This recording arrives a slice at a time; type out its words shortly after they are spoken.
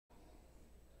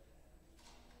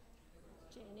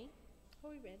Are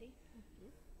we ready?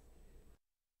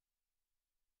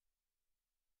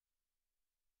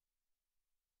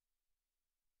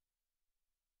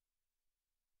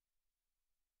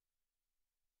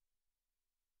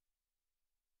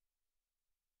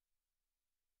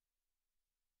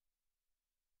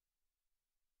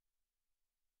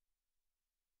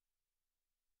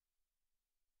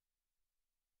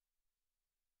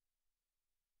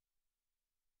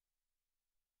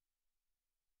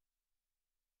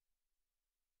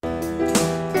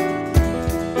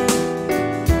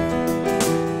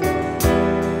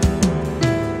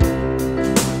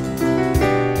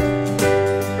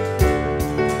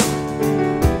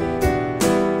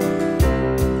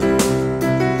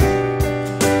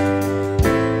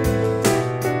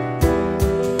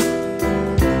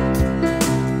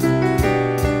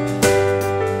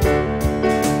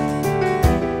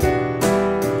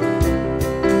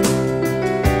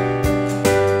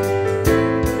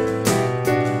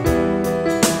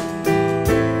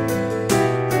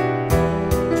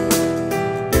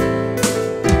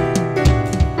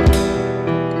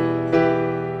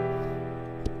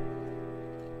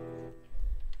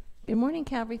 Good morning,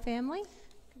 Calvary family.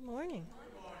 Good morning.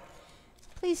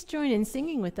 Please join in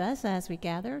singing with us as we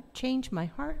gather Change My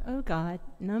Heart, O God,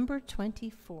 number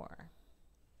 24.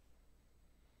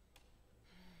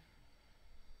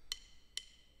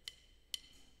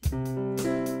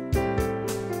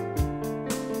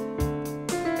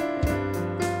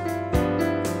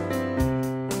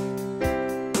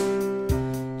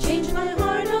 Change my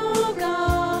heart, oh God,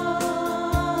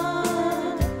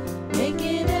 make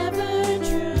it ever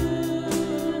true.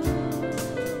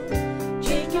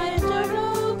 Change my heart,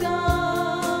 oh God,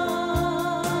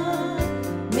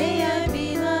 may I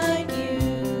be like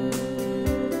you.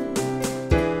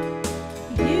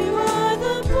 You are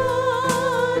the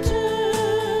potter,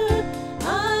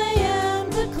 I am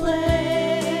the clay.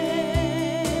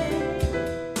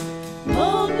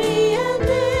 Mold me and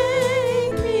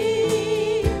make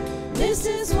me, this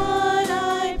is what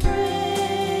I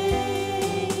pray.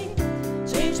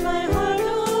 Change my heart,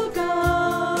 oh God,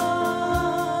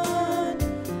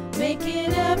 make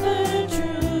it ever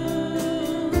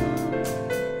true.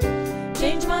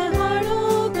 Change my heart,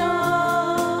 oh God,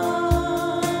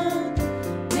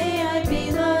 may I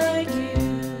be like you.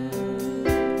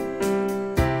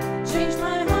 Change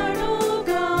my heart, oh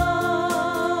God,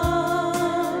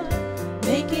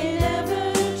 make it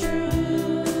ever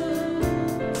true.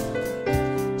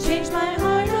 Change my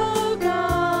heart, oh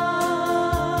God,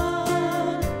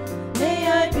 may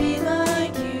I be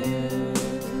like you.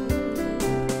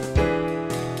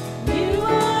 You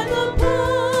are the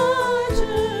potter,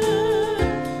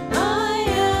 I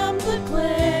am the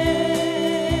clay.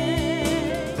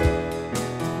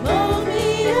 Mold me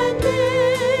and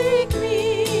make me,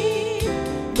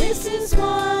 this is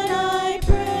what I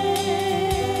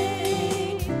pray.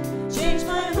 Change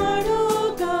my heart,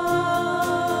 oh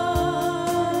God,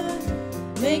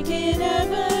 make it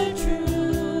ever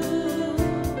true.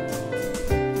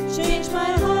 Change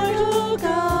my heart, oh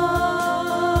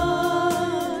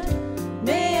God,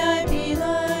 may I be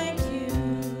like you.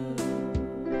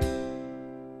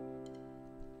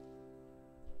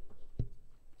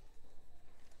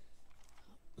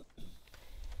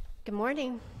 Good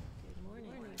morning.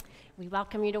 We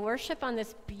welcome you to worship on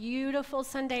this beautiful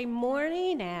Sunday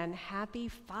morning, and happy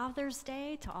Father's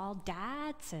Day to all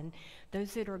dads and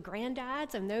those that are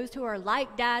granddads and those who are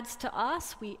like dads to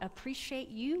us. We appreciate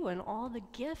you and all the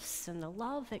gifts and the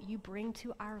love that you bring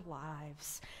to our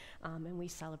lives, and we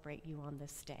celebrate you on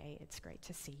this day. It's great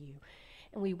to see you.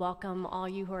 And we welcome all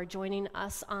you who are joining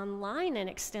us online and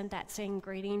extend that same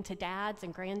greeting to dads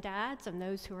and granddads and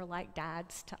those who are like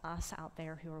dads to us out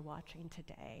there who are watching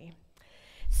today.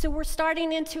 So we're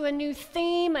starting into a new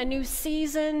theme, a new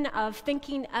season of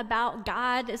thinking about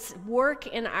God's work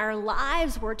in our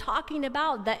lives. We're talking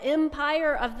about the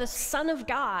empire of the Son of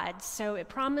God. So it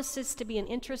promises to be an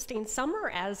interesting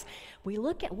summer as we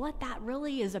look at what that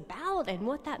really is about and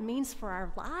what that means for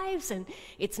our lives. And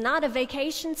it's not a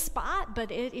vacation spot,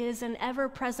 but it is an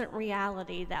ever-present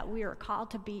reality that we are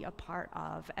called to be a part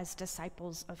of as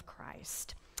disciples of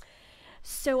Christ.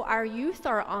 So our youth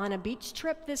are on a beach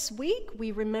trip this week.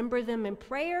 We remember them in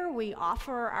prayer. We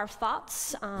offer our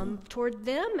thoughts toward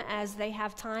them as they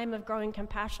have time of growing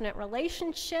compassionate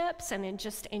relationships and in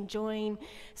just enjoying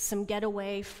some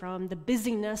getaway from the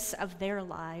busyness of their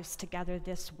lives together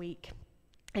this week.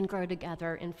 and grow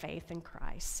together in faith in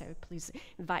Christ. So please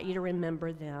invite you to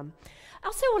remember them. I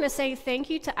also want to say thank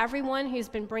you to everyone who's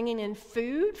been bringing in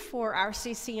food for our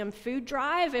CCM food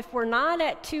drive. If we're not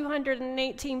at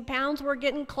 218 pounds, we're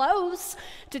getting close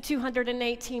to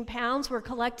 218 pounds. We're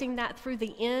collecting that through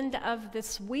the end of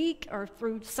this week or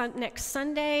through next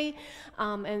Sunday,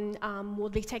 and we'll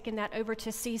be taking that over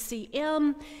to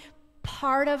CCM.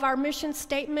 Part of our mission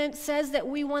statement says that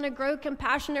we want to grow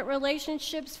compassionate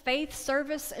relationships, faith,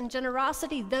 service, and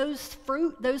generosity, those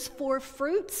 4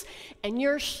 fruits, and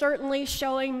you're certainly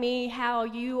showing me how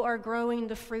you are growing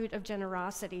the fruit of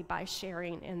generosity by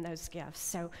sharing in those gifts.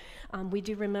 So we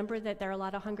do remember that there are a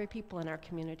lot of hungry people in our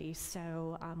community,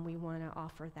 so we want to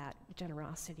offer that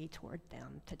generosity toward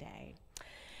them today.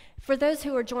 For those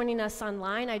who are joining us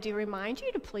online, I do remind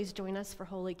you to please join us for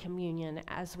Holy Communion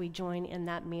as we join in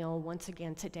that meal once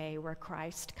again today, where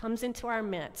Christ comes into our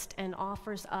midst and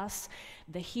offers us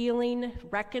the healing,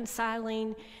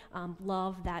 reconciling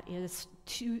love that is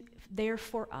there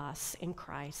for us in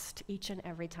Christ each and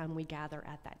every time we gather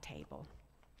at that table.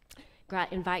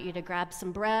 Invite you to grab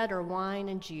some bread or wine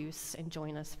and juice and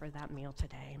join us for that meal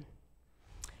today.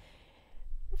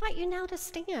 I invite you now to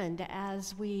stand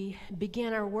as we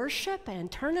begin our worship and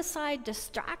turn aside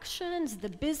distractions, the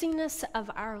busyness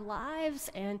of our lives,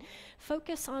 and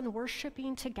focus on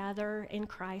worshiping together in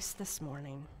Christ this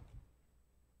morning.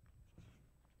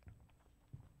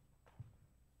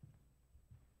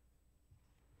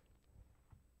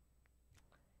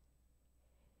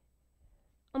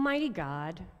 Almighty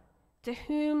God, to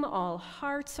whom all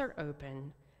hearts are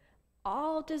open,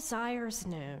 all desires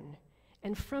known,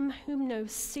 and from whom no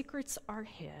secrets are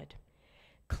hid,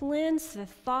 cleanse the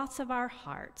thoughts of our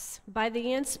hearts by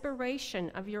the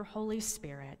inspiration of your Holy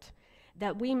Spirit,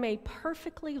 that we may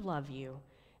perfectly love you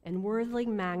and worthily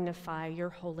magnify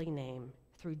your holy name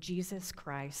through Jesus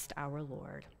Christ our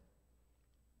Lord.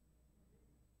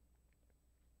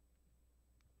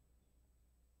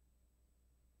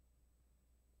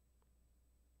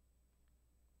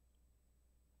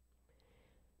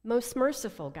 Most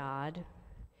merciful God,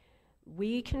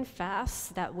 we confess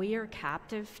that we are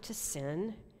captive to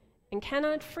sin and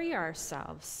cannot free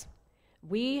ourselves.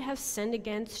 We have sinned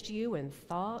against you in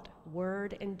thought,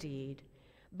 word, and deed,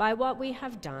 by what we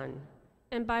have done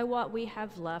and by what we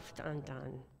have left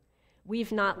undone.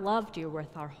 We've not loved you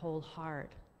with our whole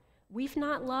heart. We've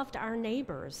not loved our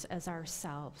neighbors as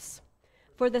ourselves.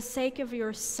 For the sake of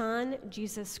your Son,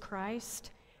 Jesus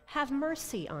Christ, have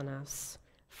mercy on us.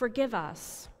 Forgive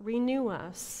us, renew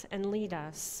us, and lead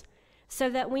us, so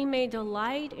that we may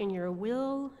delight in your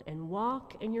will and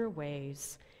walk in your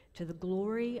ways, to the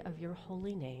glory of your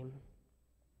holy name.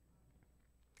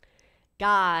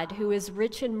 God, who is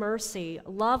rich in mercy,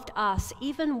 loved us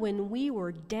even when we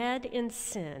were dead in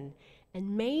sin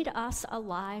and made us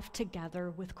alive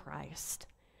together with Christ.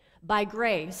 By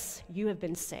grace, you have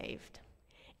been saved.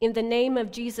 In the name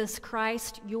of Jesus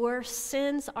Christ, your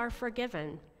sins are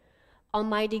forgiven.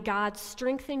 Almighty God,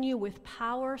 strengthen you with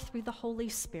power through the Holy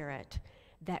Spirit,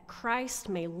 that Christ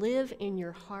may live in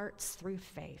your hearts through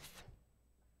faith.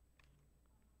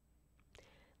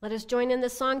 Let us join in the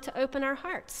song to open our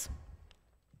hearts.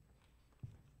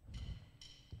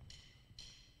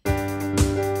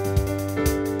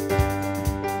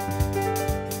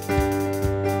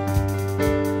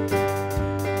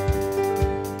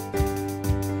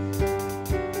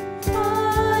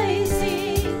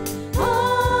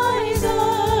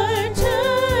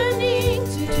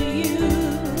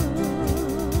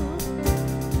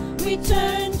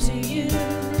 Turn to you.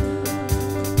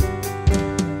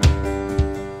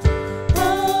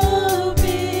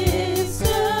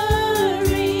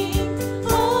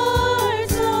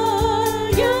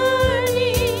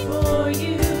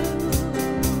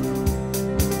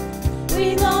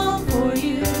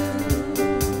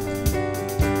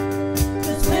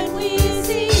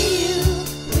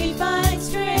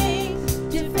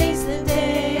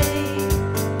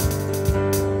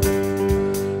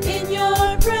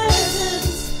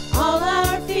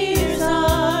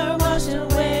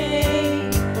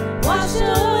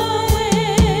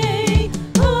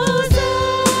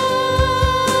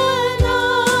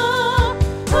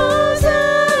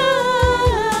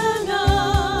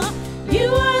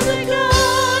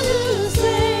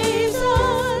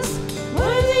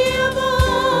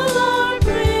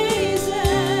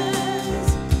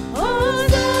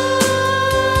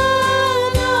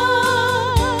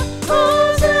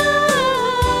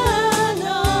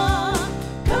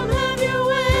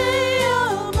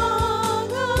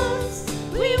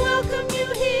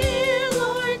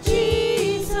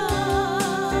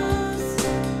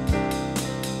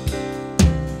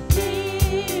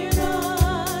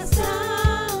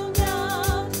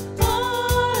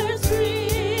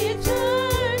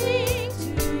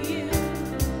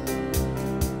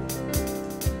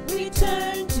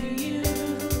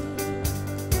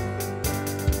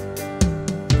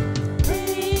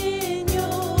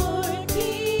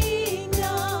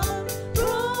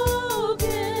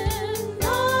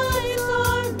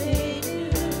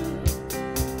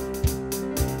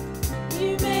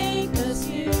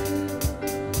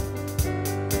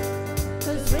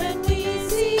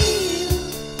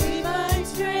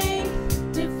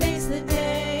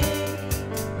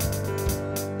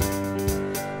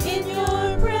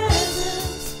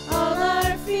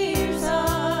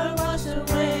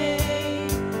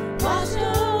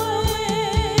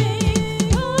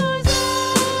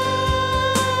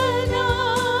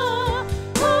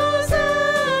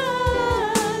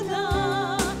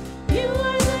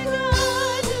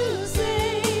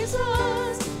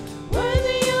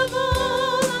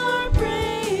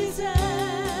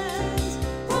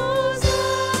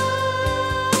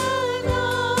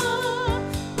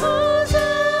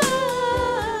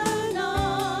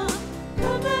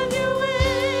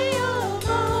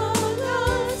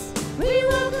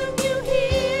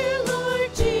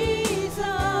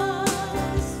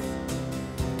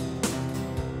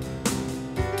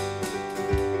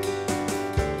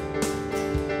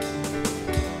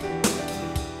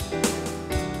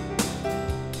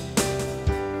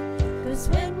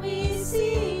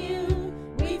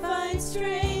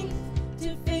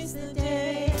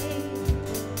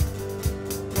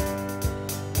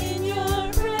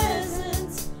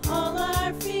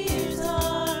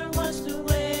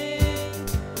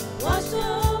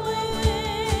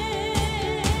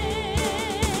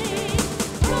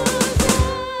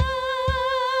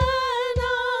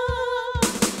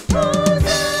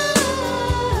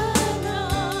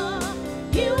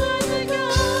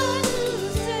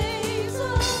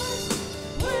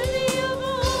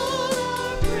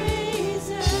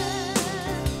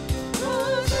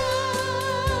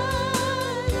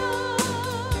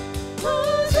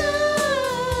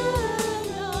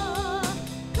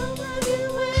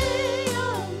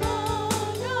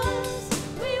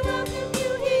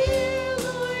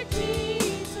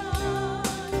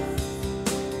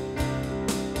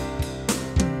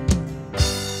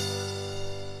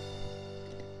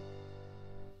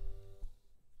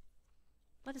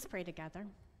 Let us pray together.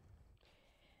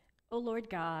 O Lord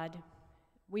God,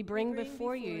 we bring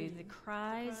before you the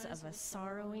cries of a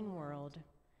sorrowing world.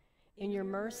 In your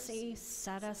mercy,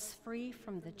 set us free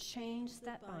from the chains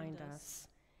that bind us,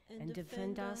 and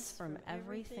defend us from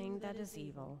everything that is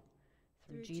evil.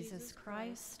 Through Jesus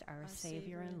Christ, our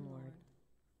Savior and Lord.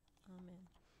 Amen.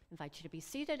 I invite you to be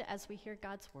seated as we hear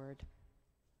God's word.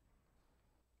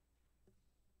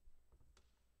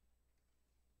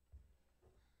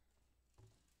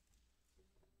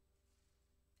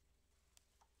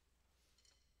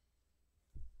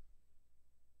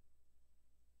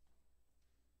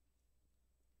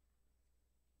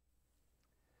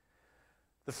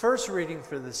 The first reading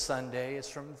for this Sunday is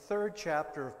from the 3rd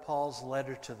chapter of Paul's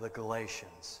letter to the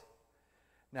Galatians.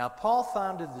 Now, Paul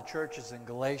founded the churches in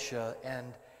Galatia,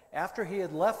 and after he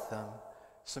had left them,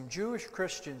 some Jewish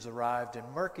Christians arrived and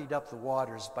murkied up the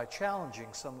waters by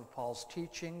challenging some of Paul's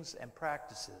teachings and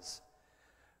practices.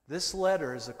 This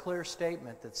letter is a clear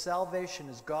statement that salvation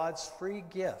is God's free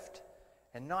gift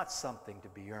and not something to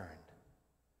be earned.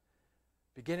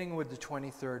 Beginning with the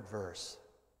 23rd verse.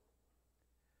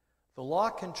 The law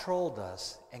controlled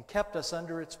us and kept us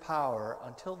under its power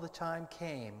until the time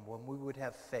came when we would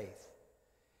have faith.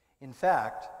 In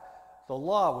fact, the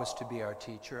law was to be our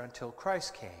teacher until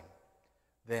Christ came.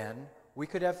 Then we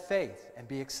could have faith and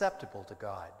be acceptable to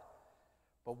God.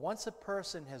 But once a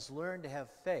person has learned to have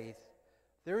faith,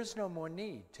 there is no more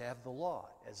need to have the law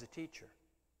as a teacher.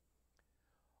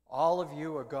 All of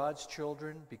you are God's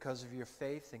children because of your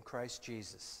faith in Christ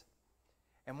Jesus.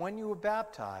 And when you were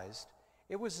baptized,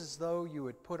 it was as though you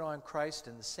had put on Christ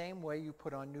in the same way you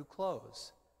put on new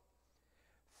clothes.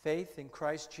 Faith in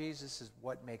Christ Jesus is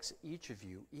what makes each of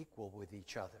you equal with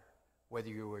each other, whether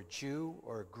you are a Jew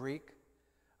or a Greek,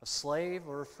 a slave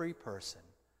or a free person,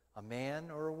 a man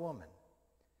or a woman.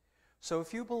 So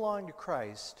if you belong to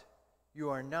Christ, you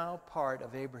are now part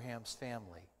of Abraham's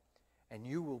family, and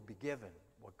you will be given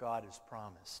what God has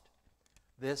promised.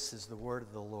 This is the word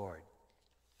of the Lord.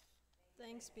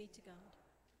 Thanks be to God.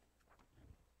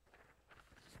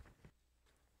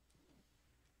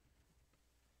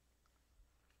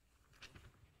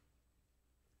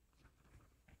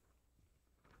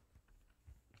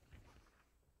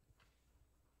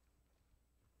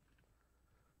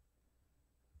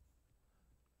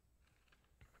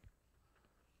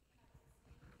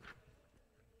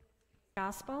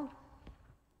 Gospel.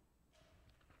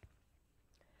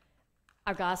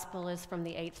 Our gospel is from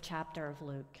the 8th chapter of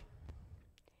Luke.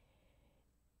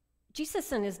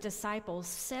 Jesus and his disciples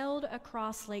sailed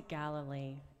across Lake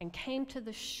Galilee and came to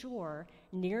the shore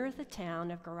near the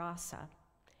town of Gerasa.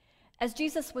 As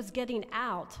Jesus was getting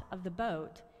out of the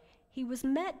boat, he was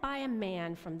met by a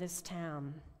man from this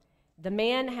town. The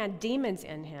man had demons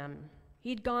in him.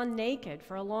 He'd gone naked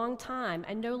for a long time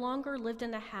and no longer lived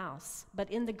in a house, but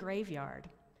in the graveyard.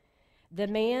 The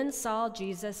man saw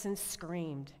Jesus and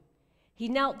screamed. He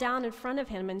knelt down in front of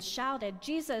him and shouted,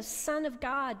 "Jesus, Son of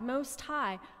God, Most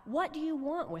High, what do you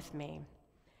want with me?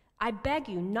 I beg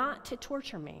you not to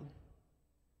torture me."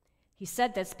 He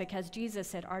said this because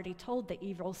Jesus had already told the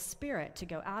evil spirit to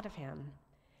go out of him.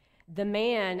 The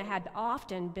man had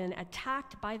often been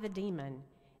attacked by the demon,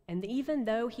 and even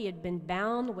though he had been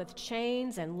bound with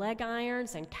chains and leg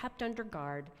irons and kept under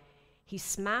guard, he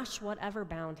smashed whatever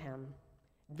bound him.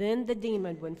 Then the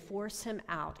demon would force him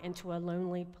out into a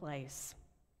lonely place.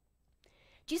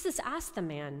 Jesus asked the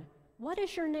man, "What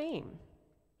is your name?"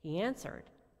 He answered,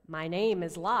 "My name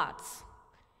is Lots."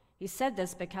 He said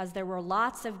this because there were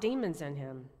lots of demons in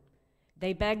him.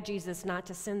 They begged Jesus not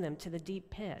to send them to the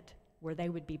deep pit where they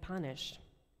would be punished.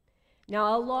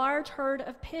 Now, a large herd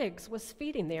of pigs was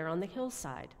feeding there on the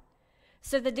hillside.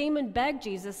 So the demon begged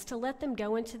Jesus to let them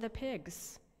go into the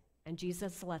pigs, and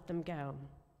Jesus let them go.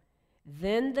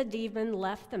 Then the demon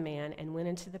left the man and went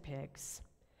into the pigs.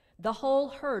 The whole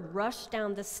herd rushed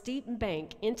down the steep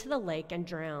bank into the lake and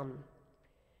drowned.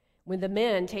 When the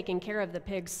men taking care of the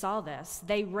pigs saw this,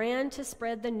 they ran to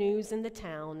spread the news in the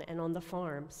town and on the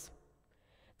farms.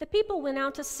 The people went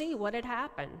out to see what had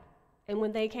happened. And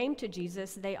when they came to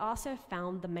Jesus, they also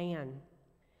found the man.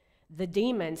 The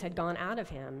demons had gone out of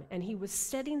him, and he was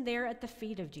sitting there at the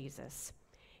feet of Jesus.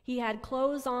 He had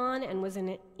clothes on and was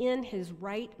in his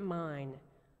right mind,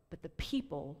 but the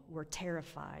people were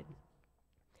terrified.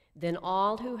 Then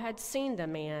all who had seen the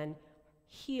man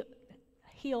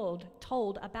healed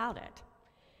told about it.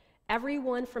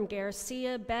 Everyone from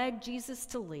Gerasa begged Jesus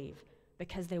to leave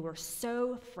because they were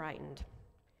so frightened.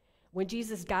 When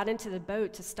Jesus got into the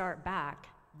boat to start back,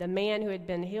 the man who had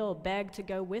been healed begged to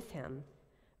go with him.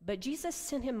 But Jesus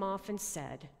sent him off and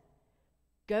said,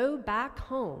 Go back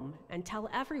home and tell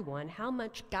everyone how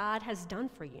much God has done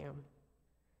for you."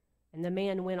 And the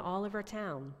man went all over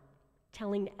town,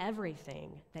 telling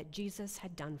everything that Jesus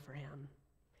had done for him.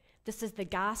 This is the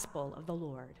gospel of the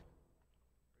Lord.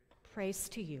 Praise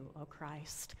to you, O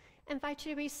Christ. I invite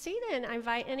you to be seated. I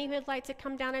invite any who'd like to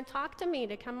come down and talk to me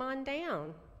to come on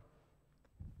down.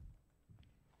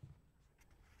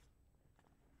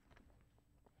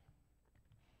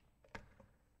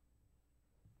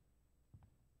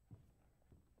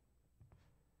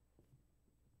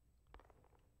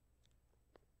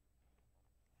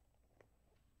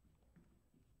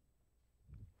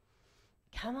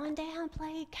 Come on down,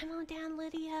 Blake. Come on down,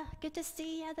 Lydia. Good to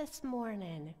see you this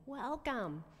morning.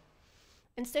 Welcome.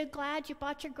 And so glad you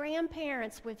brought your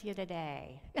grandparents with you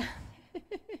today. Yeah,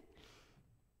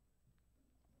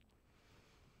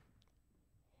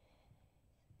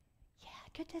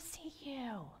 good to see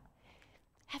you.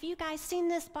 Have you guys seen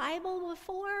this Bible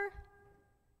before?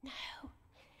 No.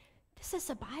 This is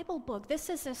a Bible book. This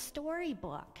is a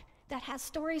storybook that has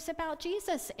stories about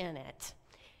Jesus in it.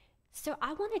 So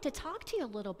I wanted to talk to you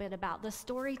a little bit about the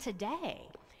story today.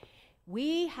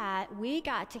 We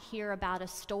got to hear about a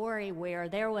story where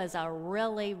there was a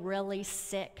really, really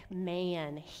sick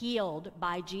man healed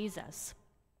by Jesus.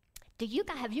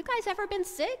 Have you guys ever been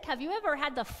sick? Have you ever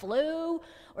had the flu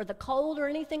or the cold or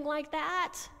anything like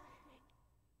that?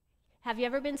 Have you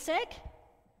ever been sick?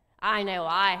 I know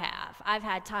I have. I've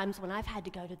had times when I've had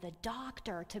to go to the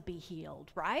doctor to be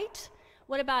healed, right?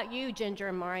 What about you, Ginger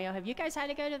and Mario? Have you guys had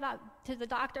to go to the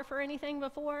doctor for anything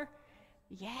before?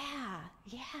 Yeah.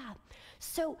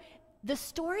 So the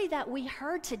story that we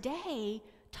heard today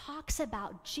talks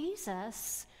about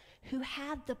Jesus, who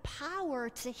had the power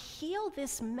to heal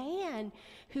this man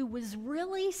who was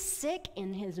really sick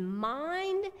in his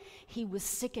mind, he was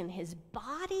sick in his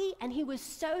body, and he was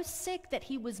so sick that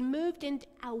he was moved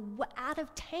out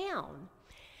of town.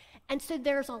 And so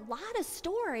there's a lot of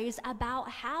stories about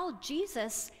how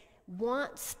Jesus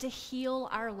wants to heal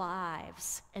our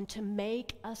lives and to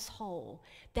make us whole,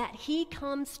 that he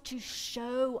comes to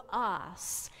show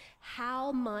us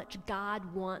how much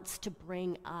God wants to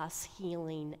bring us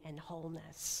healing and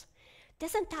wholeness.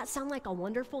 Doesn't that sound like a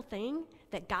wonderful thing?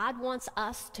 That God wants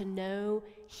us to know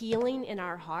healing in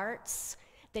our hearts,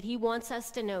 that he wants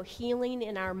us to know healing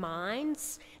in our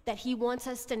minds, that he wants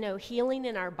us to know healing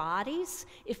in our bodies,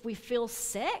 if we feel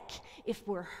sick, if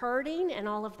we're hurting and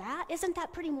all of that. Isn't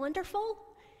that pretty wonderful?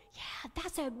 Yeah,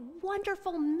 that's a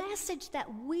wonderful message that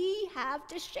we have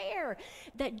to share,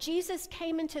 that Jesus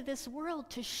came into this world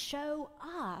to show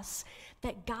us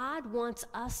that God wants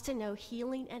us to know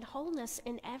healing and wholeness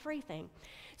in everything.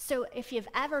 So if you've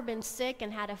ever been sick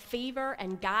and had a fever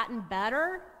and gotten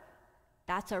better,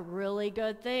 that's a really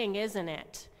good thing, isn't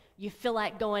it? You feel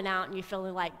like going out and you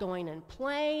feel like going and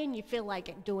playing. You feel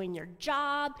like doing your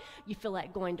job. You feel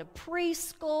like going to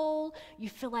preschool. You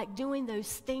feel like doing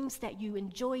those things that you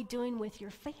enjoy doing with your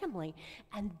family.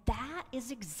 And that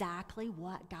is exactly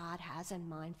what God has in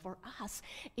mind for us,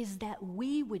 is that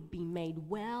we would be made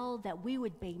well, that we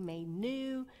would be made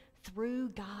new through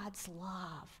God's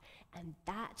love. And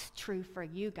that's true for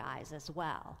you guys as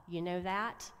well. You know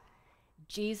that?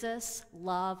 Jesus'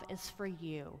 love is for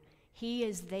you. He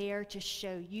is there to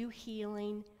show you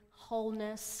healing,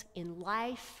 wholeness in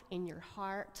life, in your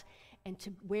heart, and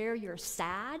to where you're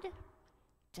sad,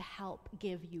 to help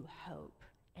give you hope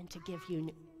and to give you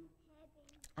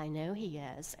I know he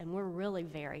is, and we're really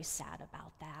very sad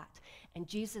about that. And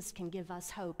Jesus can give us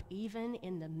hope even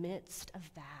in the midst of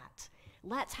that.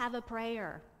 Let's have a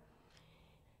prayer.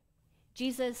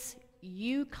 Jesus,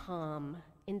 you come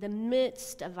in the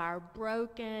midst of our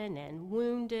broken and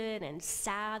wounded and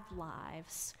sad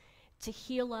lives to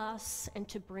heal us and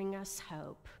to bring us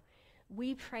hope.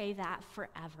 We pray that for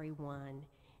everyone.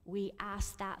 We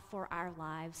ask that for our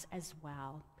lives as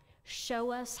well.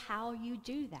 Show us how you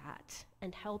do that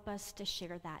and help us to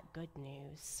share that good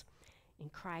news. In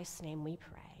Christ's name we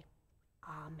pray.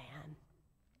 Amen.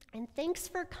 And thanks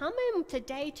for coming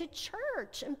today to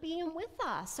church and being with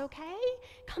us, okay?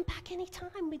 Come back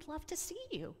anytime. We'd love to see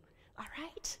you, all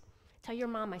right? Tell your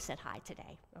mom I said hi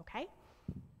today, okay?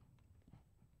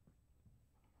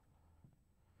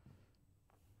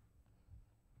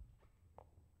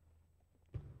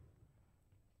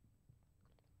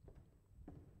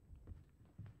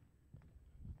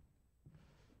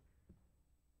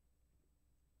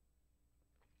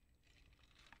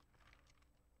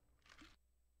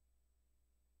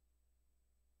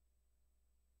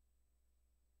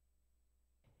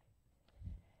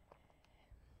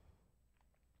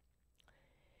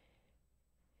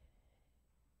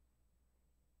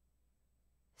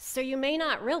 So you may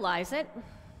not realize it,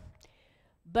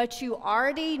 but you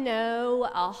already know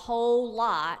a whole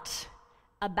lot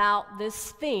about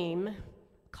this theme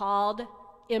called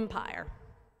empire.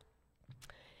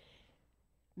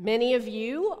 Many of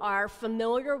you are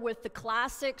familiar with the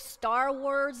classic Star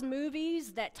Wars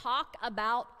movies that talk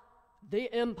about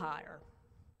the empire.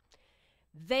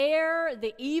 There,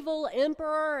 the evil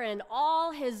emperor and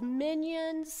all his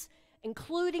minions,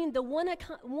 including the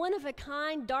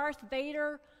one-of-a-kind Darth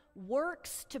Vader,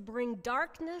 works to bring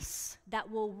darkness that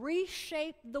will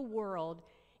reshape the world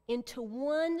into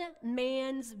one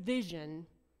man's vision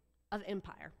of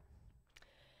empire.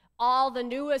 All the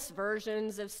newest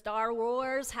versions of Star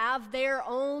Wars have their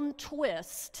own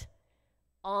twist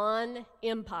on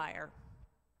empire.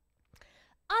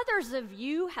 Others of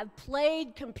you have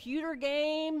played computer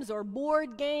games or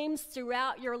board games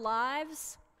throughout your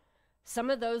lives. Some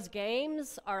of those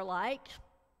games are like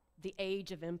the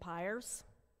Age of Empires.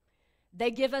 They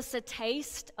give us a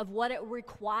taste of what it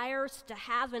requires to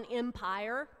have an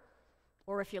empire,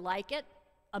 or if you like it,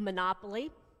 a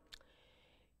monopoly.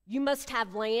 You must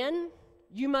have land,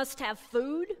 you must have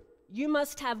food, you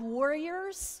must have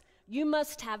warriors, you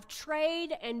must have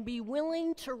trade, and be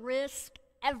willing to risk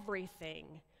everything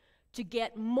to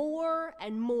get more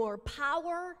and more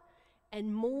power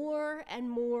and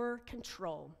more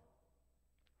control.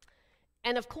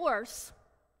 And of course,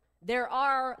 there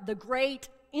are the great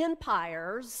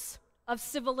empires of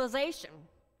civilization,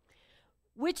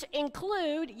 which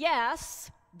include,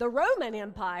 yes, the Roman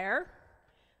Empire,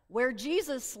 where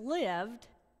Jesus lived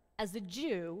as a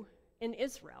Jew in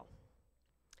Israel.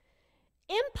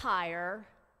 Empire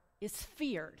is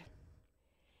feared.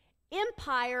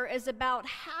 Empire is about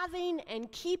having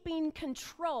and keeping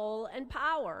control and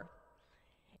power.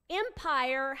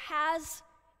 Empire has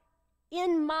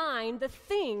in mind the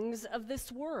things of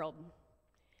this world.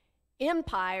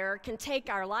 Empire can take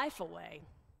our life away,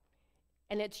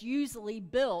 and it's usually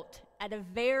built at a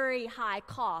very high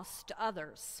cost to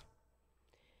others.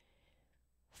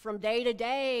 From day to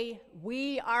day,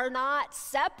 we are not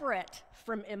separate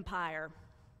from empire.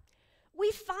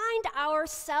 We find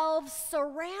ourselves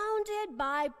surrounded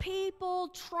by people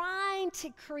trying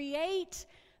to create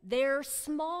their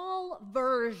small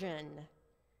version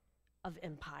of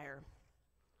empire.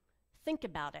 Think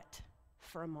about it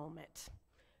for a moment.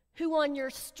 Who on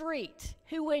your street,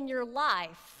 who in your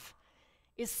life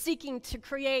is seeking to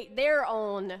create their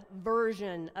own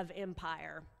version of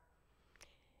empire?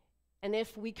 And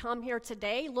if we come here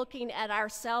today looking at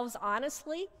ourselves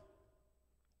honestly,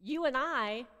 you and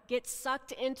I get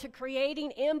sucked into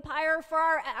creating empire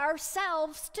for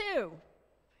ourselves too.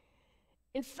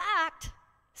 In fact,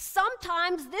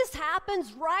 sometimes this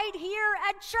happens right here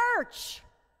at church.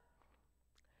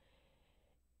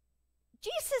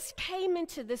 Jesus came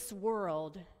into this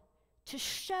world to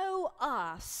show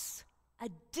us a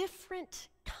different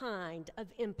kind of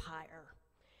empire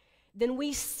than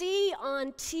we see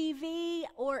on TV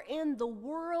or in the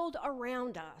world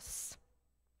around us.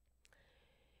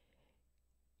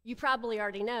 You probably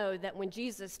already know that when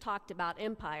Jesus talked about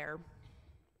empire,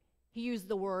 he used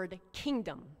the word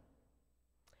kingdom.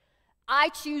 I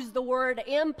choose the word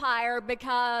empire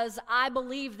because I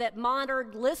believe that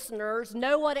modern listeners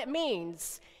know what it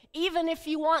means, even if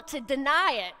you want to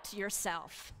deny it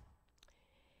yourself.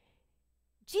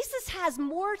 Jesus has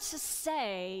more to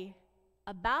say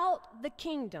about the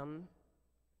kingdom,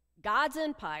 God's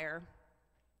empire,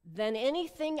 than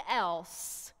anything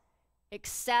else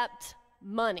except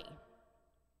money.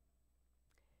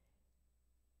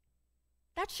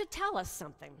 That should tell us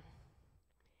something.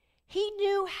 He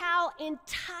knew how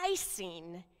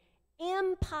enticing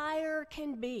empire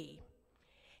can be.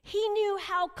 He knew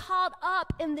how caught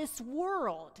up in this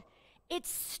world, its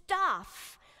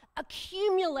stuff,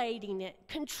 accumulating it,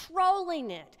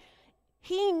 controlling it.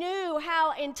 He knew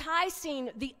how enticing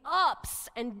the ups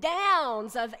and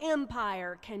downs of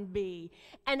empire can be,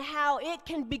 and how it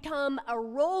can become a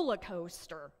roller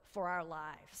coaster for our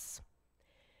lives.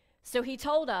 So he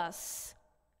told us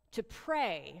to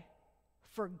pray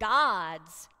for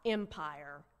God's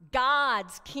empire,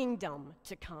 God's kingdom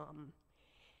to come.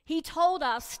 He told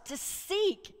us to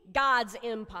seek God's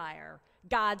empire,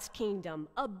 God's kingdom,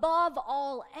 above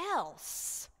all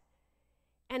else.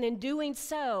 And in doing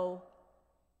so,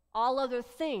 all other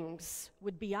things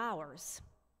would be ours.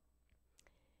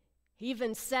 He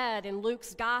even said in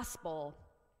Luke's gospel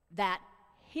that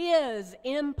his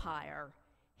empire,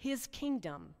 his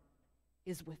kingdom,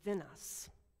 is within us.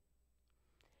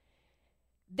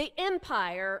 The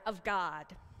empire of God,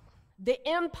 the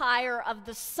empire of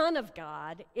the Son of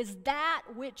God, is that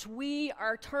which we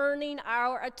are turning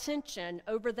our attention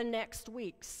over the next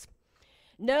weeks.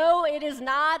 No, it is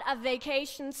not a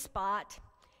vacation spot.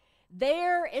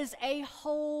 There is a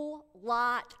whole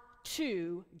lot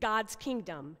to God's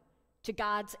kingdom, to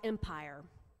God's empire.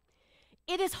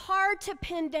 It is hard to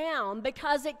pin down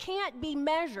because it can't be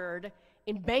measured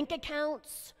in bank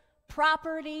accounts,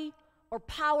 property, or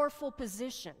powerful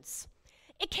positions.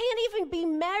 It can't even be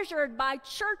measured by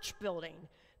church building,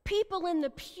 people in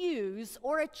the pews,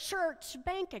 or a church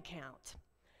bank account.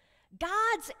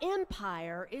 God's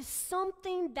empire is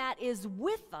something that is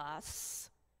with us,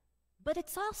 but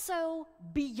it's also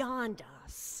beyond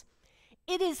us.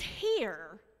 It is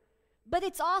here, but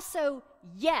it's also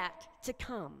yet to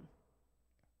come.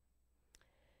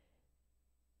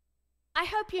 I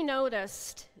hope you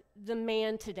noticed the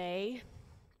man today,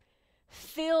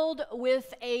 filled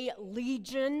with a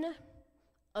legion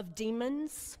of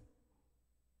demons,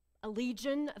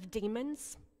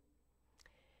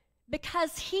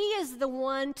 because he is the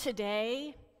one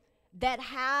today that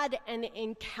had an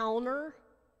encounter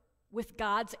with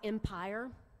God's empire.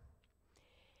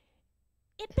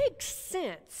 It makes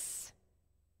sense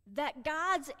that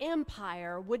God's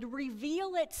empire would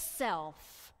reveal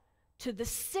itself to the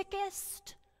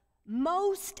sickest,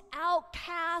 most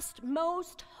outcast,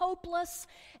 most hopeless,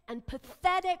 and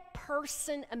pathetic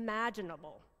person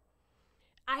imaginable.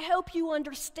 I hope you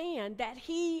understand that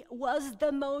he was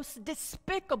the most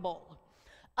despicable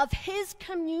of his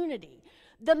community,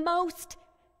 the most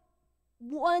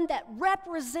one that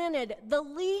represented the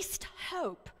least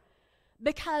hope,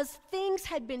 because things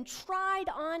had been tried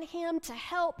on him to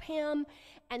help him,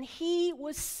 and he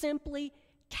was simply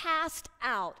cast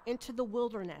out into the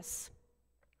wilderness.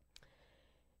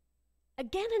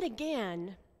 Again and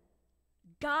again,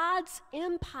 God's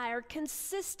empire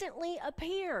consistently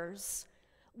appears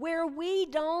where we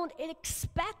don't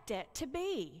expect it to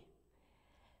be.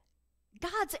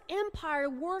 God's empire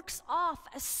works off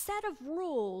a set of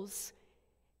rules,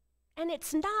 and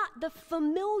it's not the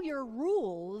familiar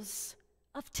rules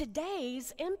of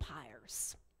today's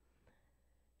empires.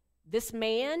 This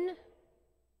man,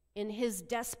 in his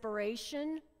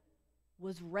desperation,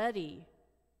 was ready.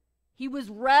 He was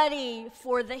ready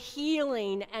for the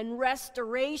healing and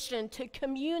restoration to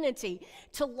community,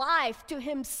 to life, to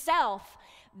himself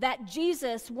that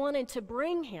Jesus wanted to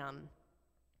bring him.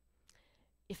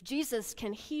 If Jesus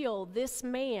can heal this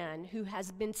man who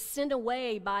has been sent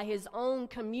away by his own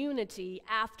community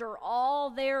after all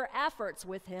their efforts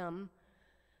with him,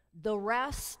 the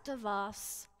rest of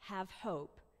us have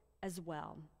hope as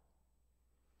well.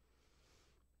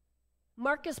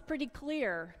 Mark is pretty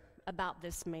clear about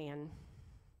this man.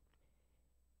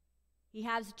 He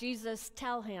has Jesus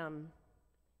tell him,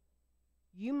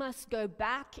 "You must go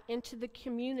back into the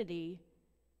community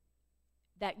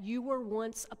that you were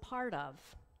once a part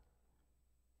of.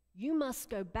 You must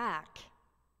go back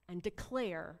and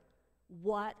declare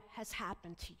what has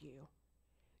happened to you.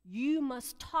 You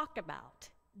must talk about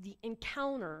the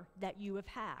encounter that you have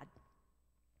had."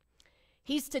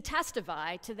 He's to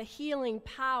testify to the healing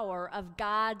power of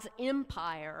God's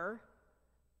empire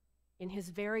in his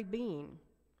very being.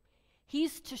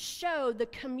 He's to show the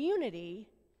community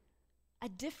a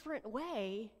different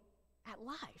way at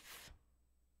life.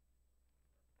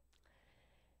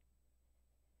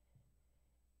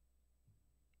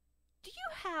 Do you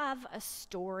have a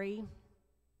story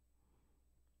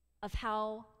of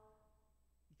how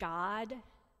God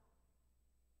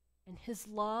and his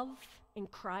love in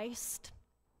Christ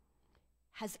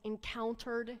has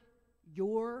encountered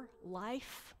your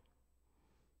life?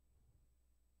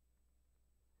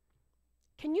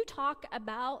 Can you talk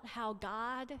about how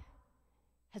God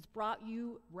has brought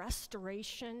you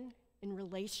restoration in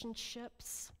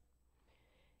relationships?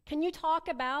 Can you talk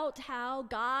about how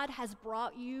God has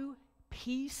brought you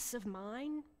peace of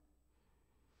mind?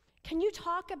 Can you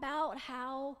talk about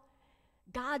how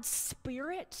God's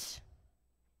Spirit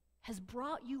has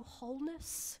brought you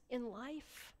wholeness in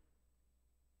life?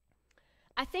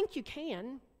 I think you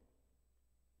can,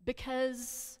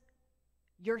 because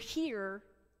you're here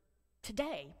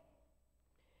today.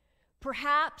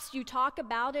 Perhaps you talk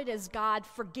about it as God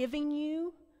forgiving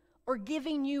you or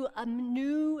giving you a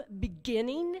new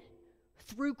beginning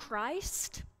through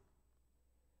Christ.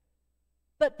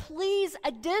 But please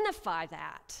identify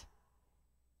that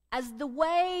as the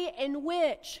way in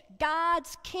which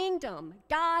God's kingdom,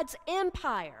 God's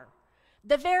empire,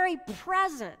 the very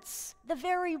presence, the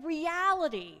very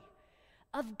reality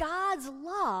of God's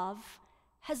love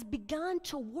has begun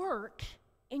to work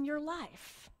in your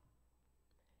life.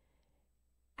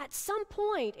 At some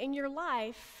point in your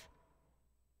life,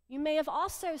 you may have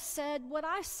also said what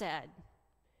I said,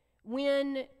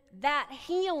 when that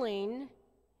healing,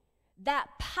 that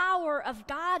power of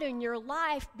God in your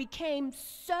life became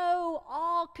so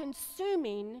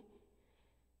all-consuming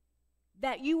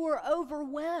that you were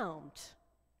overwhelmed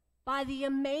by the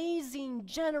amazing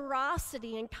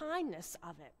generosity and kindness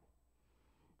of it.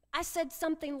 I said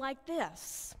something like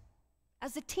this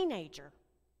as a teenager: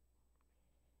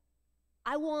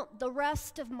 I want the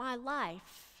rest of my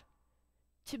life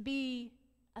to be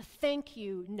a thank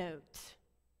you note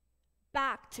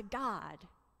back to God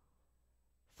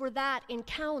for that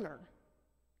encounter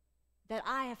that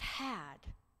I have had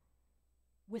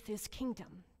with His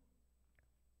kingdom.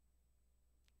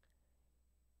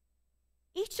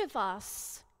 Each of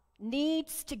us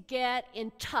needs to get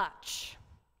in touch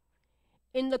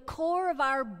in the core of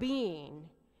our being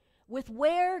with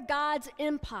where God's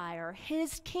empire,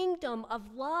 His kingdom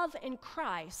of love in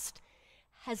Christ,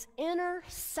 has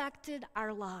intersected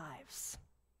our lives.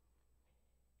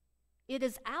 It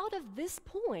is out of this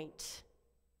point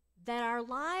that our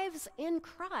lives in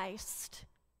Christ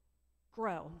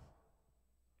grow.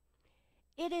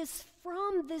 It is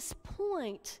from this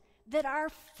point that our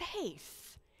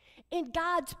faith in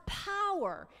God's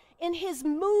power, in His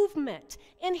movement,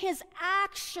 in His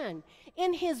action,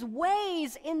 in His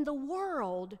ways in the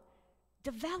world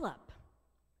develop.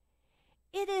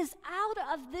 It is out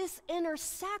of this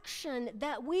intersection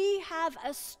that we have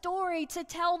a story to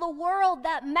tell the world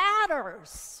that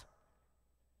matters.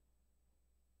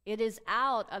 It is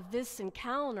out of this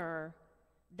encounter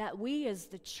that we as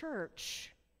the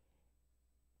church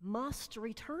must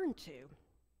return to.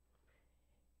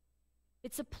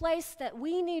 It's a place that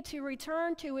we need to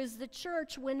return to as the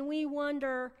church when we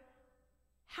wonder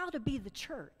how to be the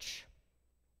church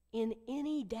in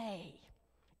any day,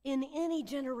 in any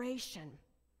generation.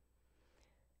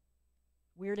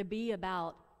 We're to be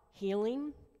about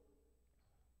healing,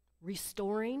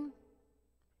 restoring,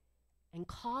 and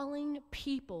calling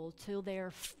people to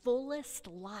their fullest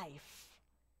life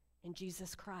in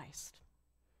Jesus Christ.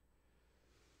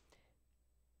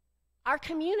 Our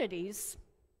communities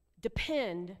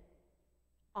depend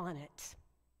on it,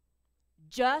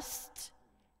 just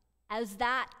as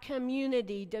that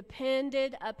community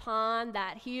depended upon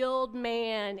that healed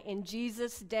man in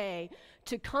Jesus' day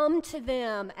to come to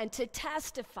them and to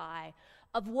testify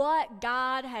of what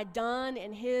God had done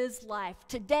in his life.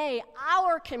 Today,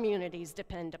 our communities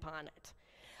depend upon it.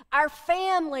 Our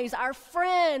families, our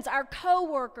friends, our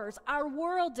co-workers, our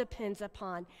world depends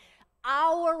upon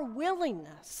our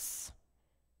willingness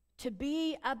to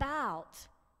be about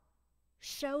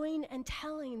showing and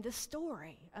telling the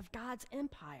story of God's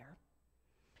empire.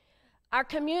 Our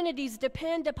communities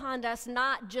depend upon us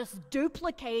not just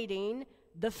duplicating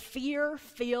the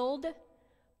fear-filled,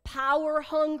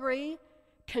 power-hungry,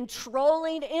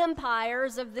 controlling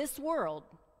empires of this world,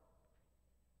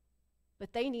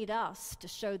 but they need us to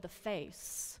show the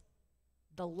face,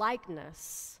 the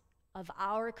likeness of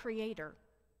our Creator,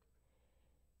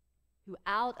 who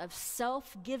out of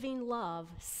self-giving love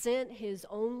sent his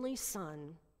only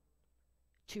Son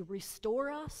to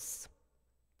restore us,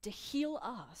 to heal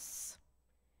us,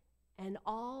 and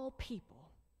all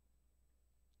people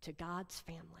to God's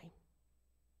family.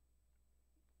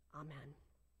 Amen.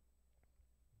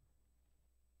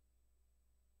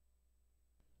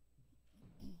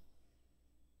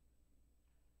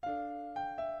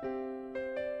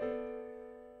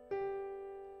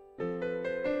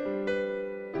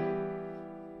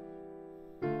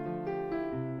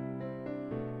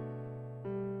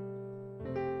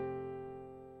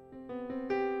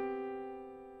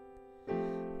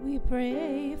 We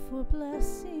pray for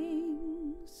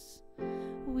blessings,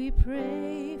 we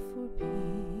pray for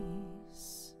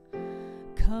peace,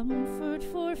 comfort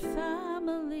for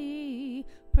family,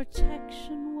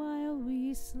 protection while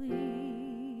we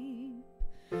sleep.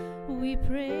 We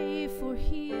pray for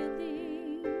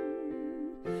healing,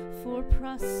 for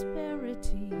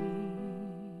prosperity.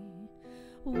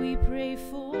 We pray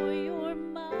for your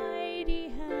mighty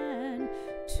hand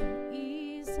to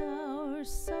ease our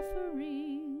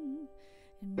suffering,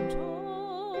 and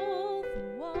all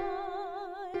the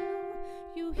while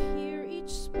you hear each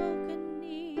spoken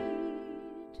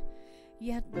need,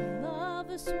 yet love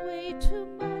us way too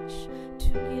much to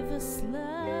give us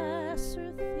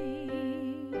lesser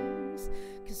things.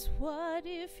 'Cause what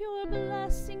if your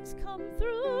blessings come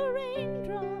through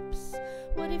raindrops?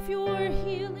 What if your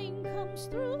healing comes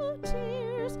through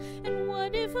tears? And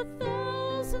what if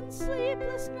 1,000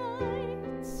 sleepless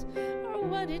nights are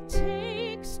what it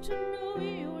takes to know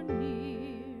you're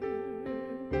near?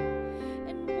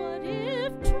 And what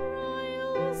if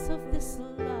trials of this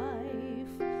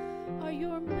life are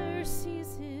your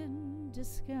mercies in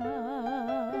disguise?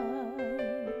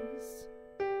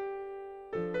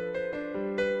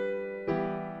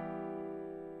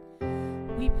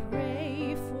 We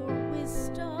pray for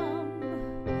wisdom,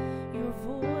 your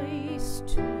voice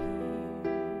to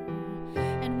hear,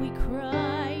 and we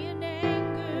cry in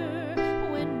anger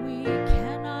when we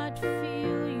cannot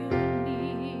feel you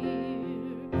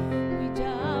near. We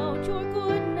doubt your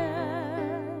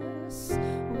goodness,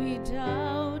 we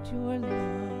doubt your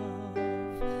love,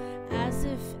 as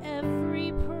if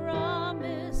every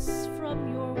promise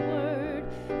from your word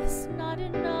is not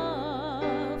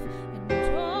enough.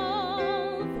 And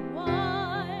all the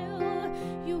while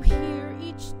you hear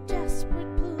each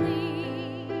desperate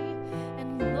plea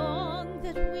and long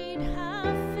that we'd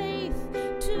have faith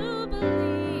to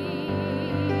believe.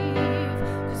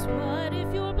 'Cause what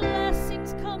if your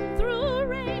blessings come through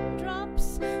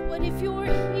raindrops? What if your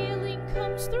healing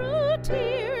comes through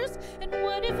tears? And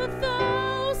what if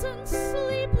 1,000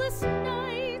 sleepless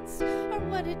nights are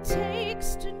what it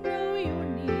takes to know you're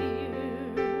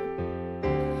near?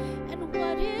 And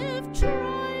what if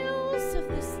trials of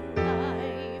this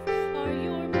life are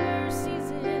your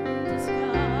mercies in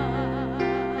disguise?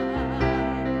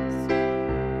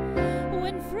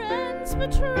 When friends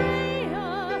betray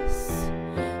us,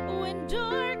 when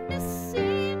darkness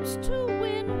seems to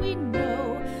win, we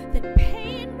know that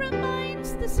pain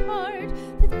reminds this heart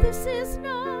that this is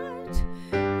not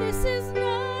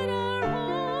our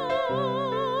home.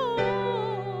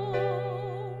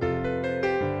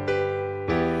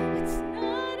 It's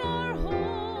not our home.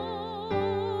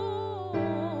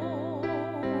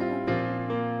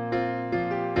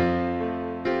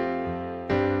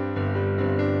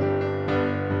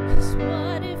 'Cause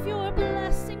what if your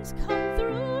blessings come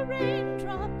through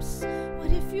raindrops?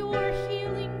 What if your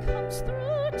healing comes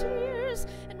through tears?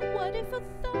 And what if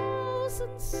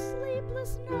 1,000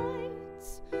 sleepless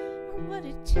nights are what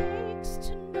it takes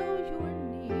to know you're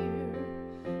near?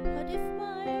 What if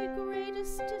my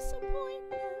greatest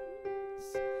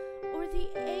disappointments or the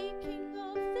aching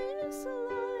of this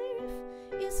life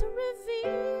is a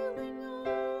revealing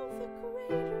of the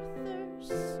greater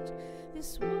thirst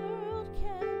this world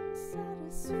can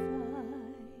satisfy?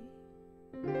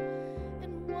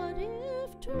 And what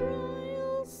if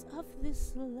trials of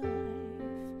this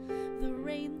life, the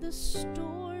rain, the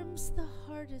storms, the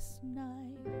hardest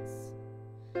nights,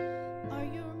 are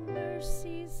your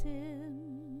mercies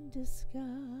in disguise?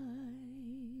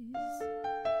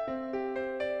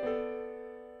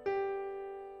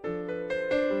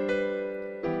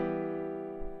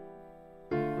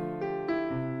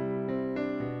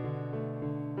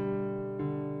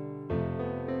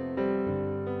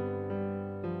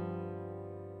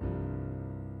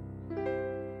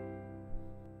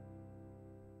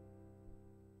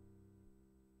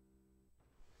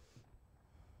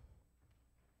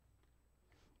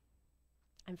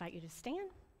 I invite you to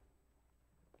stand.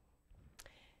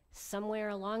 Somewhere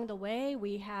along the way,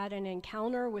 we had an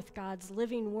encounter with God's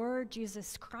living word,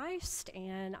 Jesus Christ,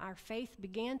 and our faith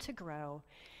began to grow.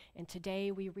 And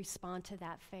today we respond to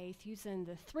that faith using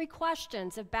the 3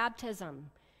 questions of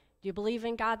baptism. Do you believe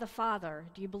in God the Father?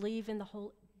 Do you believe in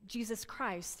Jesus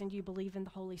Christ? And do you believe in the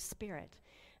Holy Spirit?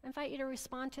 I invite you to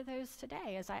respond to those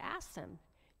today as I ask them.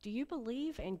 Do you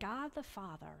believe in God the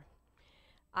Father?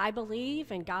 I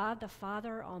believe in God the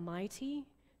Father Almighty,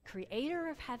 creator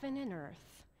of heaven and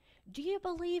earth. Do you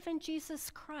believe in Jesus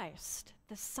Christ,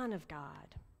 the Son of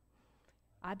God?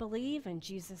 I believe in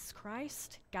Jesus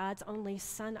Christ, God's only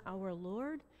Son, our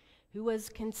Lord, who was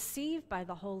conceived by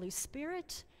the Holy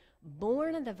Spirit,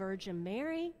 born of the Virgin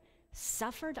Mary,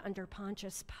 suffered under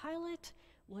Pontius Pilate,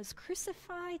 was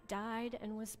crucified, died,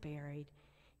 and was buried.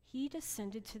 He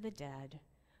descended to the dead.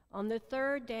 On the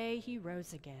 3rd day he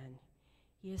rose again.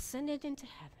 He ascended into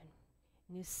heaven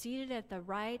and is seated at the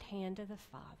right hand of the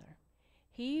Father.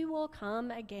 He will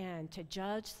come again to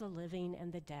judge the living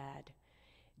and the dead.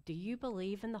 Do you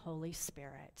believe in the Holy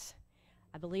Spirit?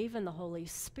 I believe in the Holy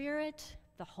Spirit,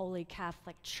 the Holy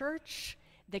Catholic Church,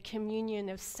 the communion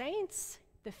of saints,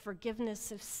 the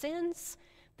forgiveness of sins,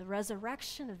 the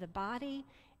resurrection of the body,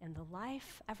 and the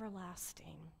life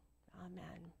everlasting.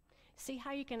 Amen. See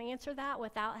how you can answer that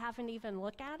without having to even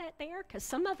look at it there? Because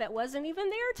some of it wasn't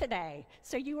even there today.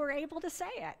 So you were able to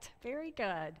say it. Very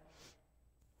good.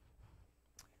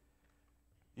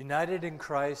 United in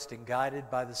Christ and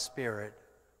guided by the Spirit,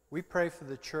 we pray for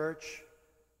the church,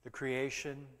 the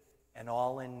creation, and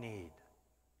all in need.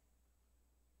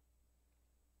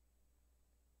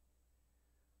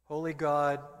 Holy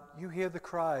God, you hear the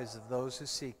cries of those who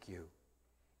seek you.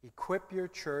 Equip your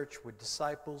church with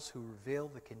disciples who reveal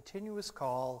the continuous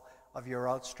call of your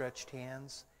outstretched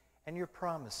hands and your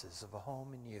promises of a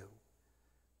home in you.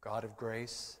 God of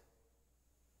grace,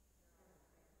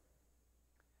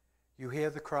 you hear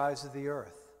the cries of the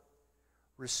earth.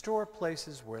 Restore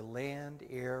places where land,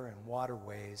 air, and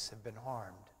waterways have been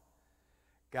harmed.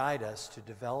 Guide us to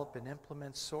develop and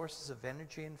implement sources of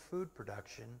energy and food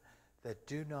production that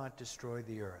do not destroy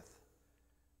the earth.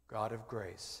 God of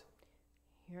grace,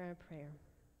 Hear our prayer.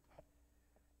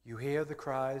 you hear the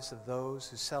cries of those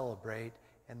who celebrate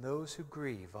and those who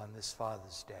grieve on this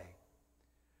Father's Day.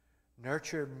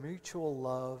 Nurture mutual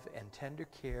love and tender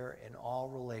care in all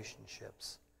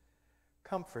relationships.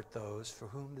 Comfort those for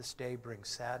whom this day brings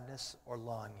sadness or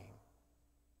longing.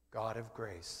 God of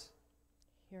grace,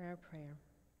 Hear our prayer.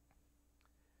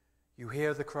 you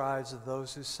hear the cries of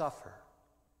those who suffer.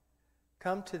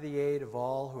 Come to the aid of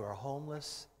all who are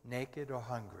homeless, naked, or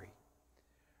hungry.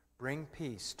 Bring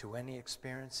peace to any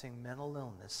experiencing mental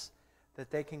illness,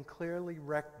 that they can clearly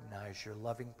recognize your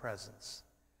loving presence.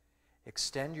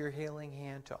 Extend your healing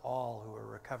hand to all who are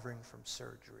recovering from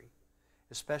surgery,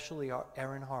 especially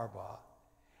Erin Harbaugh,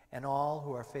 and all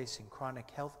who are facing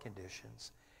chronic health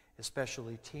conditions,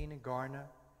 especially Tina Garner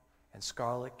and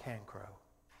Scarlett Cancro.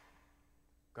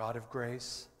 God of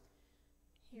grace,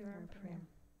 Hear our prayer.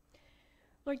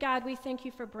 Lord God, we thank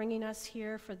you for bringing us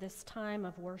here for this time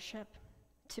of worship,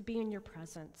 to be in your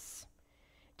presence,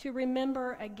 to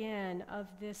remember again of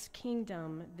this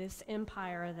kingdom, this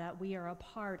empire that we are a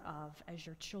part of as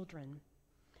your children.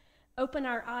 Open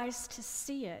our eyes to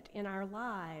see it in our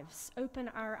lives. Open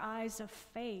our eyes of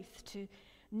faith to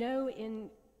know in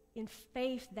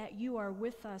faith that you are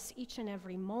with us each and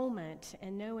every moment,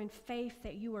 and know in faith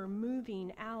that you are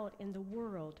moving out in the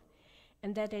world,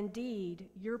 and that indeed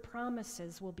your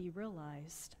promises will be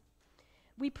realized.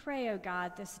 We pray, O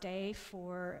God, this day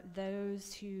for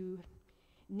those who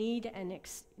need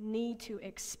to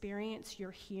experience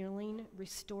your healing,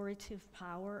 restorative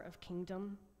power of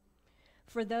kingdom.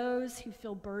 For those who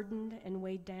feel burdened and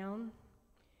weighed down,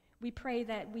 we pray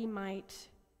that we might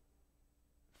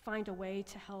find a way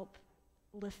to help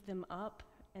lift them up,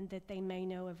 and that they may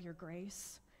know of your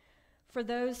grace. For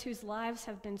those whose lives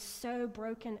have been so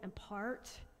broken apart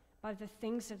by the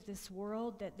things of this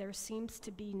world that there seems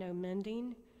to be no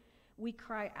mending, we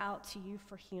cry out to you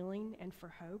for healing and for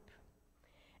hope.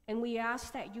 And we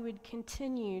ask that you would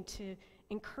continue to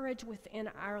encourage within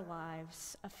our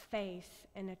lives a faith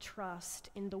and a trust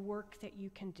in the work that you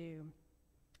can do.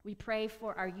 We pray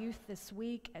for our youth this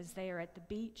week as they are at the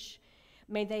beach.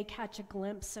 May they catch a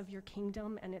glimpse of your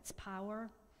kingdom and its power.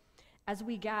 As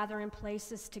we gather in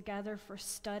places together for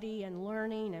study and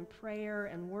learning and prayer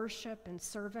and worship and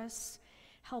service,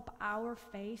 help our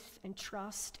faith and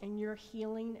trust in your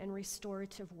healing and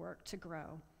restorative work to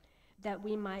grow, that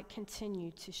we might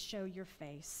continue to show your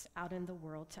face out in the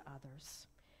world to others.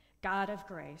 God of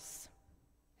grace,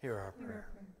 hear our prayer.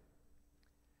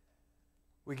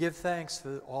 We give thanks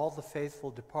for all the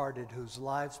faithful departed whose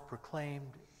lives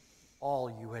proclaimed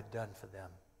all you had done for them.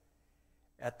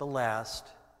 At the last,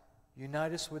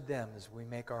 unite us with them as we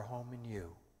make our home in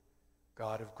you,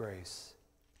 God of grace.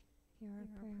 Hear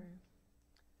our prayer.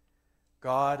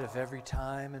 God of every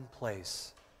time and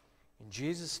place, in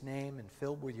Jesus' name and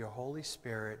filled with your Holy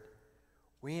Spirit,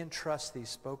 we entrust these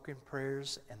spoken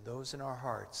prayers and those in our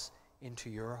hearts into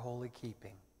your holy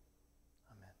keeping.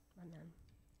 Amen.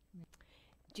 Amen.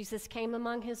 Jesus came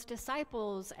among his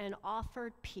disciples and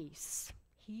offered peace.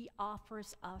 He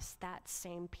offers us that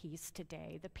same peace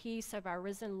today. The peace of our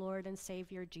risen Lord and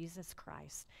Savior, Jesus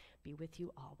Christ, be with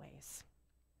you always.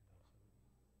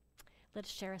 Let's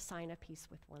share a sign of peace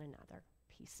with one another.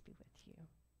 Peace be with you.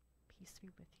 Peace be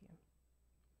with you.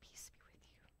 Peace be with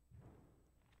you.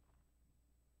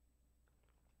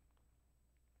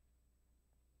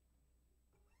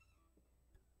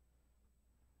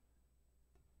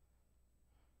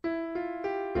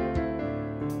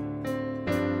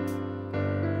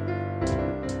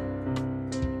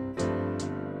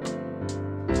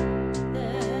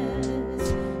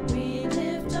 We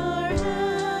lift our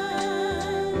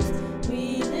hands,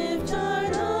 we lift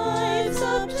our lives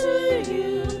up to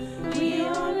you. We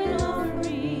are in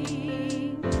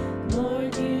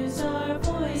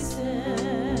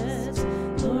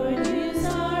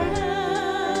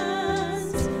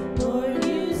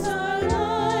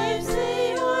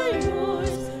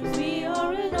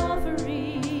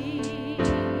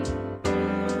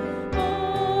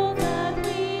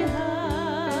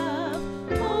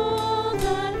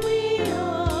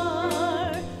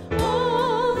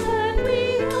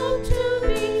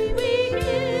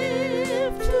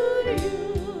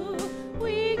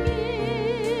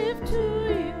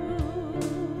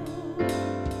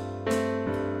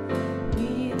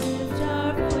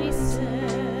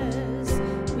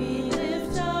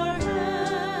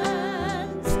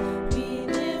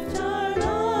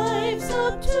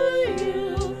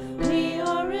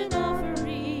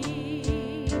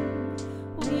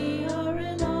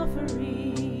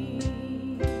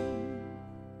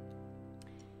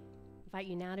invite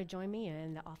you now to join me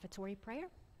in the offertory prayer.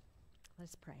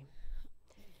 Let's pray.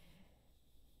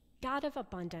 God of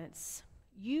abundance,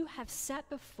 you have set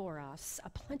before us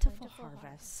a plentiful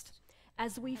harvest.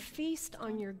 As we feast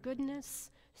on your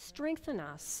goodness, strengthen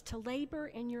us to labor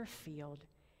in your field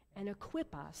and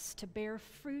equip us to bear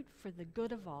fruit for the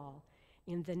good of all.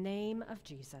 In the name of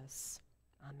Jesus,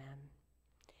 amen.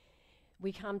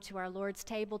 We come to our Lord's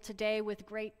table today with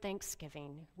great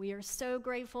thanksgiving. We are so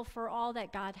grateful for all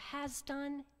that God has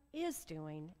done, is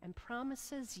doing, and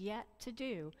promises yet to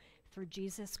do through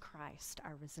Jesus Christ,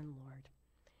 our risen Lord.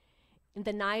 In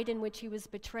the night in which he was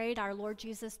betrayed, our Lord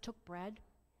Jesus took bread.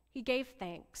 He gave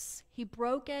thanks. He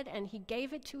broke it, and he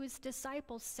gave it to his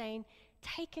disciples, saying,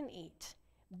 "Take and eat.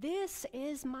 This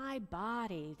is my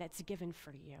body that's given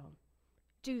for you.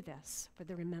 Do this for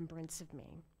the remembrance of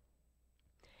me."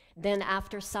 Then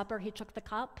after supper, he took the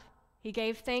cup. He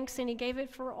gave thanks, and he gave it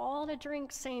for all to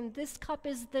drink, saying, "This cup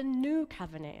is the new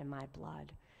covenant in my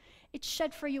blood. It's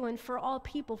shed for you and for all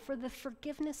people for the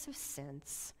forgiveness of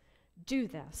sins. Do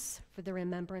this for the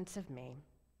remembrance of me."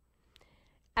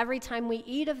 Every time we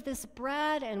eat of this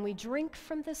bread and we drink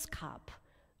from this cup,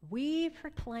 we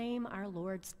proclaim our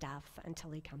Lord's death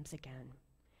until he comes again.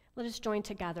 Let us join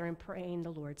together in praying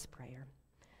the Lord's Prayer.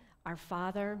 Our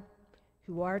Father,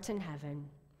 who art in heaven,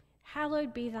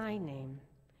 hallowed be thy name.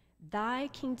 Thy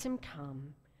kingdom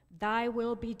come, thy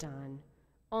will be done,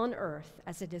 on earth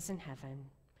as it is in heaven.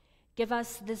 Give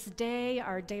us this day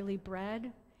our daily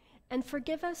bread, and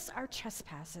forgive us our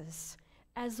trespasses,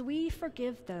 as we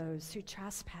forgive those who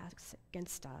trespass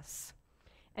against us.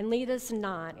 And lead us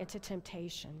not into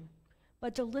temptation,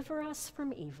 but deliver us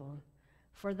from evil.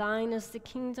 For thine is the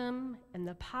kingdom, and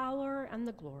the power, and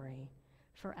the glory,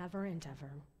 forever and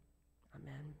ever.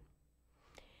 Amen.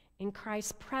 In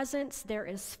Christ's presence there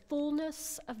is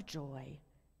fullness of joy.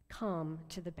 Come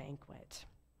to the banquet.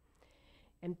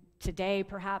 And today,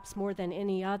 perhaps more than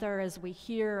any other, as we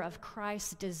hear of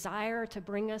Christ's desire to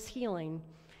bring us healing,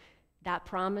 that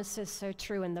promise is so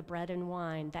true in the bread and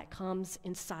wine that comes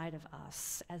inside of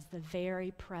us as the very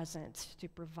present to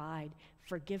provide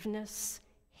forgiveness,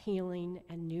 healing,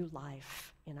 and new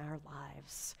life in our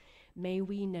lives. May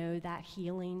we know that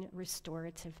healing,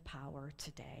 restorative power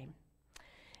today.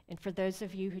 And for those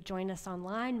of you who join us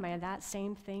online, may that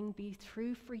same thing be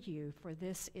true for you, for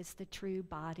this is the true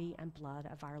body and blood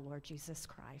of our Lord Jesus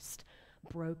Christ,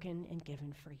 broken and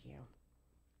given for you.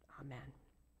 Amen.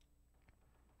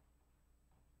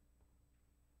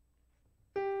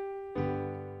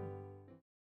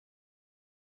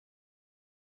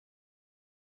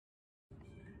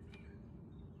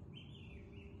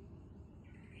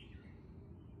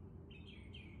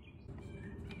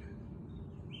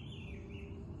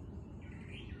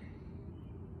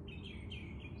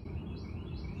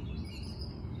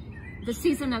 The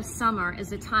season of summer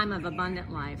is a time of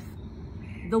abundant life.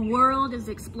 The world is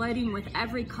exploding with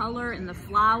every color in the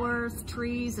flowers,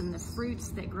 trees, and the fruits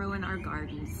that grow in our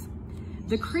gardens.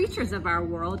 The creatures of our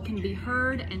world can be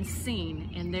heard and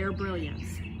seen in their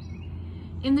brilliance.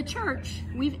 In the church,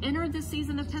 we've entered the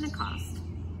season of Pentecost.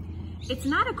 It's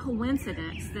not a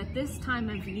coincidence that this time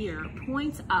of year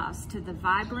points us to the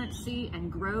vibrancy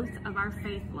and growth of our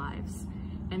faith lives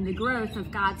and the growth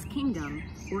of God's kingdom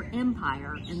or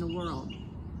empire in the world.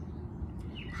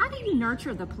 How do you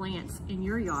nurture the plants in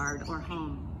your yard or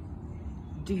home?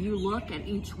 Do you look at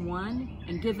each one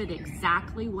and give it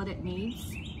exactly what it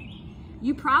needs?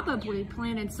 You probably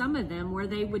planted some of them where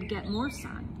they would get more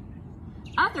sun.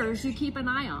 Others you keep an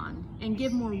eye on and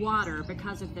give more water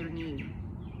because of their need.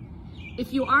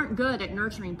 If you aren't good at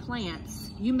nurturing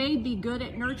plants, you may be good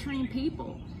at nurturing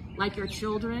people, like your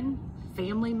children,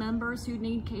 family members who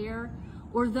need care,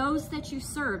 or those that you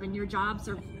serve in your jobs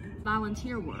or